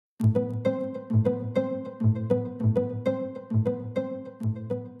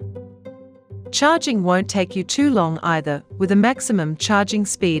Charging won't take you too long either, with a maximum charging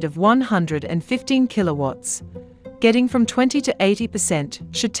speed of 115 kilowatts. Getting from 20 to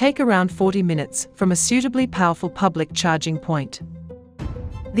 80% should take around 40 minutes from a suitably powerful public charging point.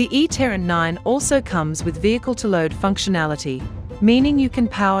 The ETerron 9 also comes with vehicle-to-load functionality, meaning you can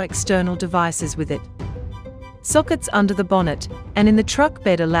power external devices with it. Sockets under the bonnet and in the truck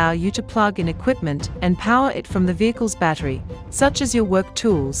bed allow you to plug in equipment and power it from the vehicle's battery, such as your work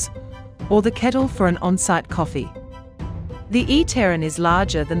tools, or the kettle for an on-site coffee. The ETerron is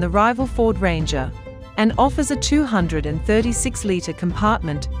larger than the rival Ford Ranger and offers a 236-litre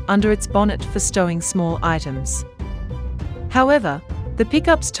compartment under its bonnet for stowing small items. However, the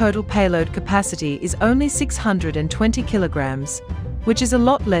pickup's total payload capacity is only 620 kilograms, which is a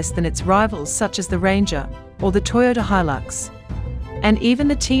lot less than its rivals such as the Ranger or the Toyota Hilux, and even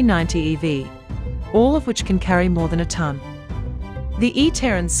the T90 EV, all of which can carry more than a ton. The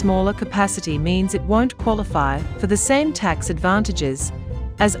ETerron's smaller capacity means it won't qualify for the same tax advantages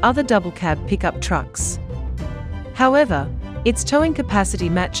as other double-cab pickup trucks. However, its towing capacity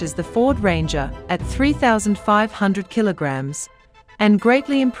matches the Ford Ranger at 3,500 kilograms and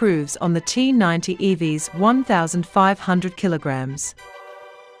greatly improves on the T90 EV's 1,500 kilograms.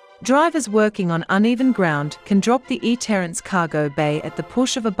 Drivers working on uneven ground can drop the ETerron's cargo bay at the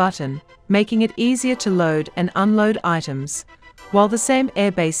push of a button, making it easier to load and unload items, while the same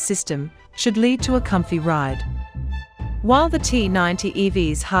airbase system should lead to a comfy ride. While the T90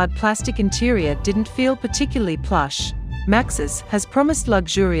 EV's hard plastic interior didn't feel particularly plush, Maxus has promised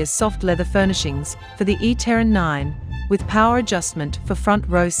luxurious soft leather furnishings for the ETerron 9, with power adjustment for front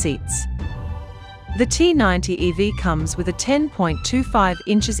row seats. The T90 EV comes with a 10.25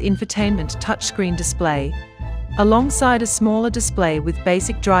 inches infotainment touchscreen display, alongside a smaller display with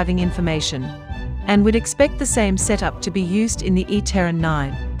basic driving information, and would expect the same setup to be used in the ETerron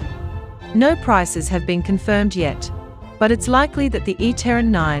 9. No prices have been confirmed yet, but it's likely that the ETerron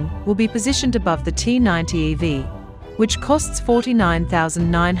 9 will be positioned above the T90 EV, which costs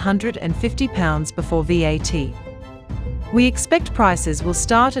 £49,950 before VAT. We expect prices will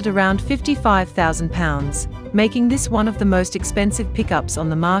start at around £55,000, making this one of the most expensive pickups on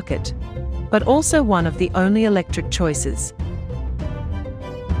the market, but also one of the only electric choices.